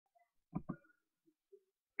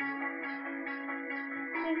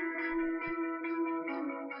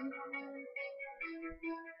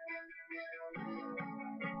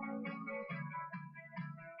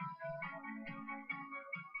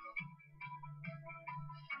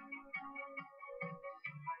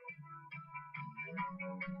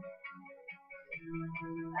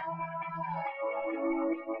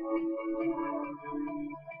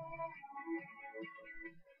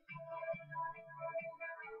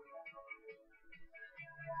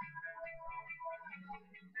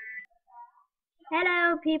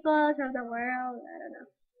Hello, peoples of the world. I don't know.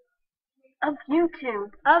 Of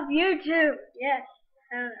YouTube. Of YouTube. Yes.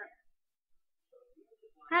 I don't know.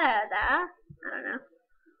 Hello there. I don't know.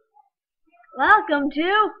 Welcome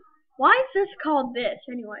to. Why is this called this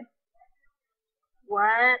anyway?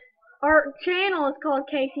 What? Our channel is called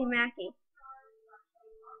Casey Mackey.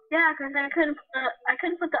 Yeah, because I couldn't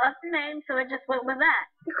put the other name, so I just went with that.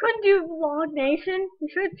 You couldn't do Vlog Nation? You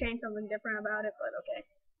should change something different about it, but okay.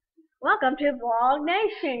 Welcome to Vlog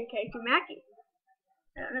Nation, Casey Mackey.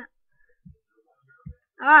 I don't know.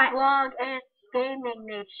 Alright. Vlog and Gaming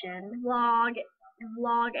Nation. Vlog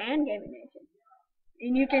and Gaming Nation.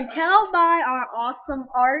 And you can tell by our awesome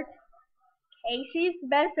art. Casey's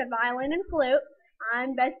best at violin and flute.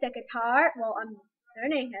 I'm best at guitar. Well, I'm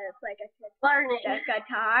learning how to play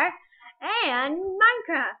guitar. And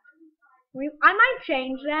Minecraft. I might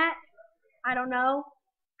change that. I don't know.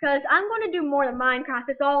 Because I'm going to do more than Minecraft.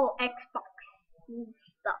 It's all Xbox and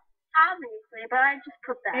stuff. Obviously, but I just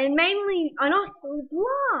put that. And mainly, and also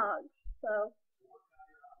vlogs. So,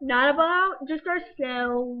 not about just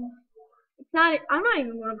ourselves. It's not. I'm not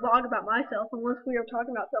even going to vlog about myself unless we are talking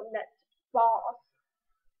about something that's false.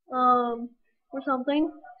 Or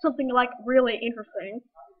something like really interesting.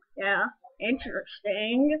 Yeah,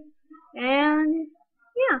 interesting. And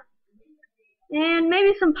yeah. And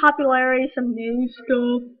maybe some popularity, some news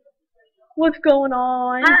stuff. What's going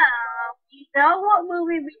on? You know what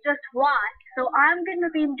movie we just watched, so I'm going to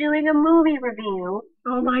be doing a movie review.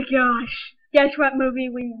 Oh my gosh. Guess what movie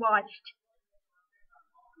we watched?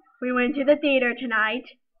 We went to the theater tonight.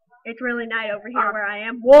 It's really night over here where I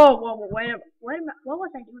am. Whoa, wait a minute. What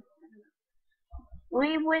was I doing?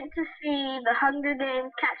 We went to see The Hunger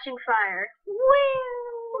Games Catching Fire.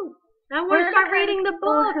 Woo! I want to start reading the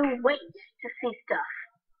book. Who wait to see stuff.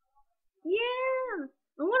 Yeah.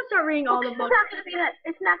 I want to start reading all the books.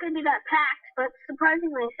 It's not going to be that packed, but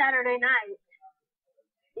surprisingly Saturday night.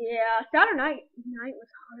 Yeah, Saturday night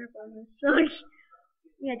was horrible.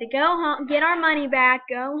 We had to go home, get our money back,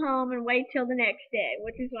 go home, and wait till the next day,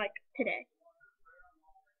 which is like today.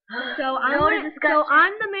 So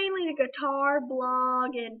I'm mainly the guitar,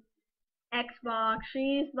 blog, and Xbox.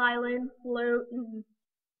 She's violin, flute, and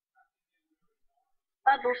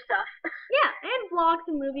other stuff. Yeah, and vlogs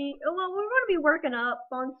and movies. Well, we're going to be working up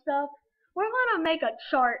on stuff. We're going to make a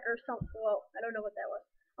chart or something. Well, I don't know what that was.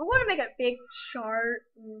 I'm going to make a big chart.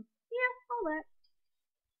 And yeah, all that.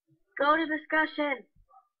 Go to discussion.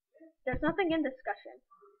 There's nothing in discussion.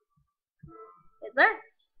 Is there?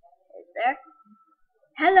 Is there?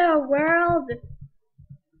 Hello, world.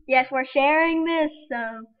 Yes, we're sharing this.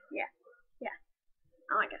 Yeah.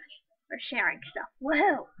 Oh my gosh, we're sharing stuff.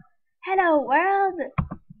 Woohoo! Hello, world.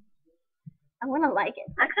 I want to like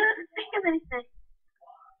it. I couldn't think of anything.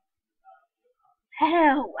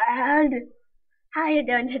 Hello, world. How you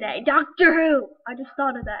doing today? Doctor Who. I just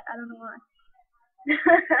thought of that. I don't know why.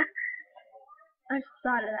 I just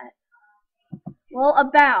thought of that. Well,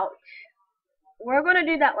 we're going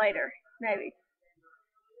to do that later, maybe.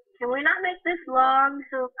 Can we not make this long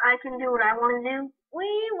so I can do what I want to do? We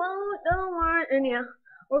won't, don't worry. And yeah,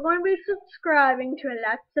 we're going to be subscribing to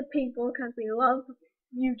lots of people because we love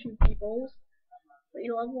YouTube peoples.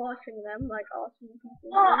 We love watching them, like awesome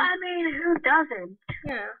people. Well, I mean, who doesn't?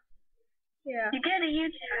 Yeah. Yeah. You get a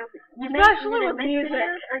YouTube, especially with music,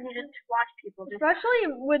 videos, or you just watch people.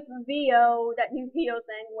 Especially with VO, that new VO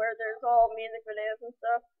thing where there's all music videos and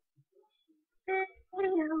stuff.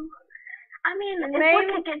 I mean, if we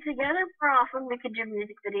could get together more often, we could do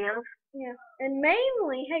music videos. Yeah. And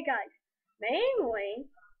mainly, hey guys,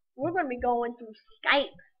 we're going to be going through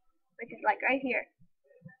Skype, which is like right here.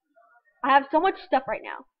 I have so much stuff right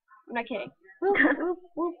now. I'm not kidding. Whoop,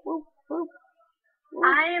 whoop, whoop, whoop.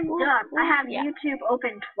 I am done. I have YouTube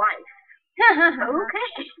open twice.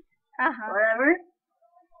 Okay. Whatever.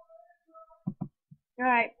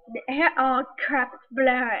 Alright. Oh crap, it's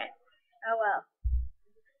blurry. Oh well.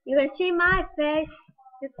 You can see my face.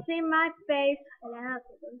 You can see my face. Hello.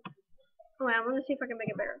 Oh wait, I'm gonna see if I can make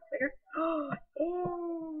it bigger. Bigger.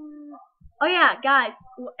 Oh yeah, guys.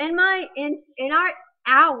 In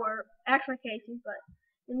our actually Casey, but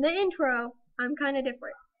in the intro, I'm kind of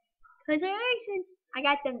different. Congratulations! I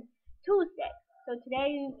got them Tuesday. So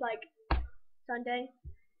today is like Sunday.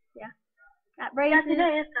 Yeah. That brings Yeah,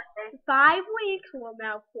 today is Sunday. 5 weeks, well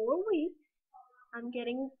now 4 weeks. I'm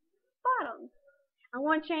getting bottoms. I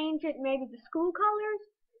want to change it maybe the school colors,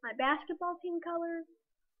 my basketball team colors,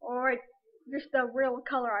 or just the real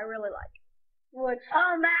color I really like. Which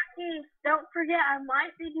Oh, Mackey, don't forget I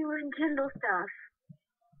might be doing Kindle stuff.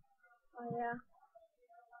 oh yeah.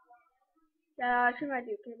 Yeah, should I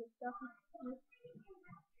do Kindle stuff?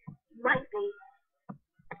 Might be.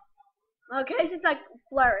 Okay, it's just like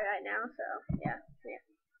blurry right now, so yeah.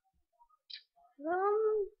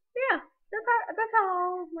 Yeah, that's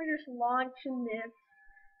how we're just launching this.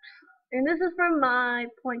 And this is from my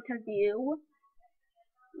point of view.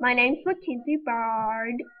 My name's Mackenzie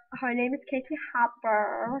Bird. Her name is Casey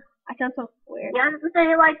Hopper. I sound so weird. You have to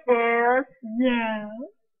say it like this. Yeah.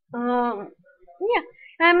 Yeah.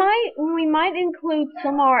 We might include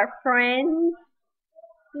some of our friends.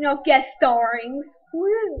 You know, guest starring.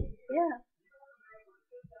 Woo. Yeah.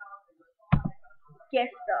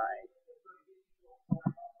 Guest stars.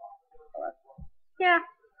 Yeah.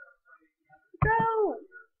 So,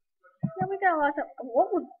 yeah, we got lots of.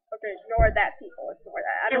 What would? Okay, ignore that, people. Ignore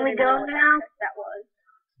that. I Can don't we even go know what now? that was.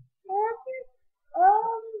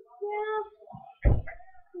 Yeah.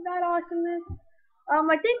 That awesomeness.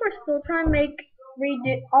 I think we're still trying to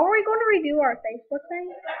redo. Are we going to redo our Facebook thing?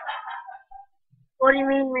 What do you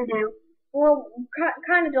mean we do? Well,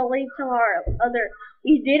 kind of delete some of our other.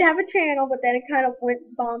 We did have a channel, but then it kind of went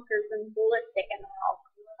bonkers and ballistic and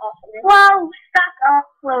awesomeness. Well, stop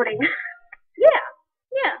uploading.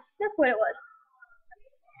 Yeah, that's what it was.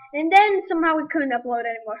 And then somehow we couldn't upload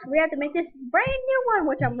anymore, so we had to make this brand new one,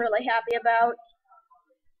 which I'm really happy about.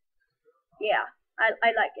 Yeah,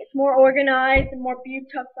 I like it. It's more organized and more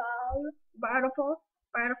beautiful. Beautiful.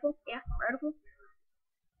 Yeah, beautiful.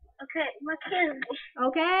 Okay, Mackenzie.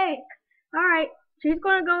 Okay. Alright. She's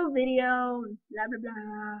gonna go video, blah blah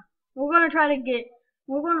blah. We're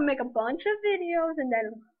gonna make a bunch of videos and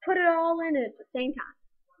then put it all in at the same time.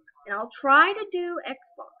 And I'll try to do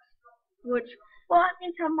Xbox, which, well, I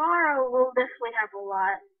mean, tomorrow we'll definitely have a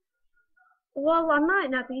lot. well, I might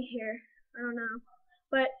not be here. I don't know.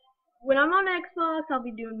 But when I'm on Xbox, I'll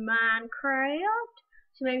be doing Minecraft.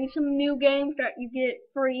 So maybe some new games that you get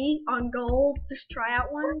free on Gold. Just try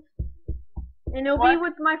out ones. And it'll be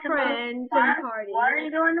with my friends and parties. What are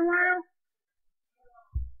you doing tomorrow?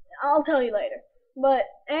 I'll tell you later.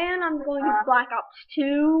 And I'm going to Black Ops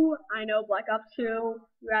 2. I know Black Ops 2.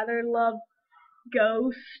 Rather love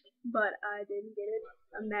Ghost, but I didn't get it.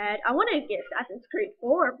 I'm mad. I wanted to get Assassin's Creed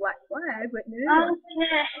 4 Black Flag, but no.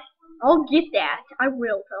 Okay. I'll get that. I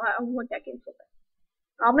will. So I want that game so bad.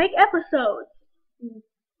 I'll make episodes.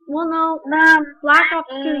 Well, no. Black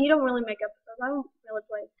Ops 2, you don't really make episodes. I don't really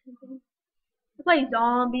play. I play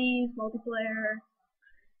zombies, multiplayer.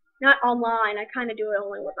 Not online. I kind of do it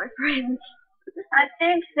only with my friends. I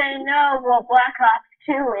think they know what Black Ops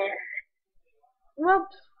 2 is. Well,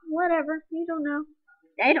 whatever. You don't know.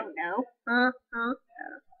 They don't know.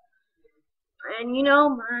 And you know,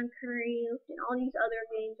 Minecraft and all these other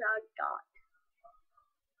games I got.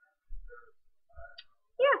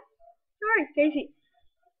 Yeah. Alright, Casey.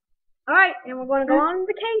 Alright, and we're going to go on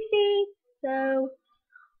to Casey. So,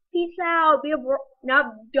 peace out. Be a bro.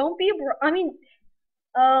 Now, don't be a bro. I mean,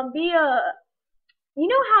 be a. You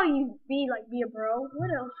know how you be a bro?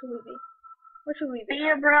 What else should we be? What should we be? Be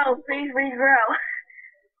a bro. Please be bro.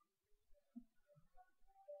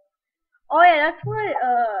 Oh yeah, that's what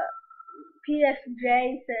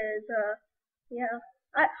PSJ says. Yeah.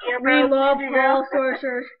 We love Paul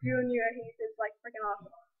Sorcerer's Jr. He's just like freaking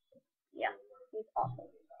awesome. Yeah, he's awesome.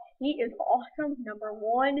 He is awesome. Number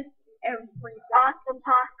one. Everything. Awesome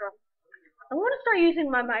possum. I want to start using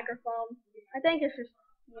my microphone. I think it's just,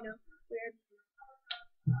 weird.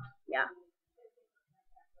 Yeah.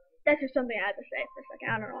 That's just something I had to say for a second.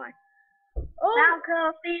 I don't know why. Oh.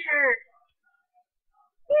 Malcolm Fear.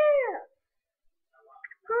 Yeah.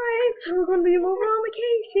 Alright, so we're going to be moving on to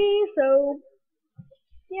Casey. So,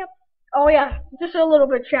 yep. Oh yeah, just a little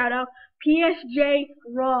bit shout out. PSJ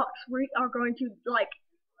rocks. We are going to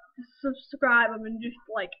subscribe them and just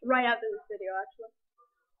right after this video actually.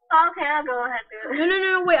 Okay, I'll go ahead and do it.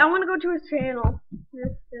 No, wait, I want to go to his channel.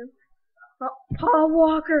 Paul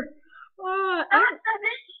Walker. Go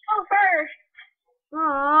first.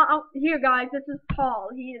 Here guys, this is Paul.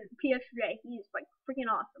 He is PSJ. He is freaking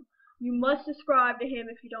awesome. You must subscribe to him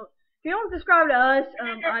if you don't. If you don't subscribe to us,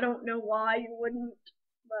 I don't know why you wouldn't,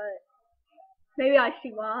 but maybe I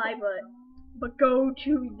see why. But go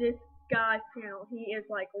to this guy's channel. He is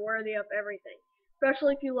worthy of everything.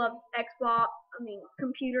 Especially if you love Xbox.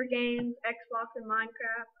 computer games, Xbox and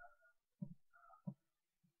Minecraft.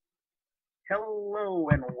 Hello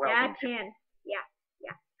and welcome Yeah, I can. Yeah.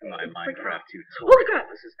 to my Minecraft tutorial. Holy crap!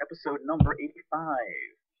 This is episode number 85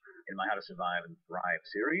 in my How to Survive and Thrive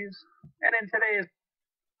series. And in today's...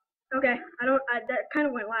 Okay, that kind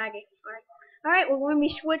of went laggy. Alright, we're going to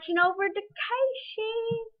be switching over to Casey.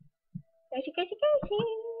 Casey.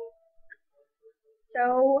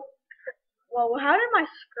 So, well, how did my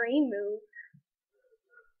screen move?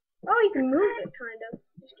 Oh, you can move it, kind of.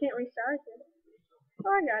 Just can't resize it. Oh,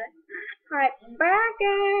 I got it. Alright, back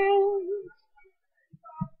in.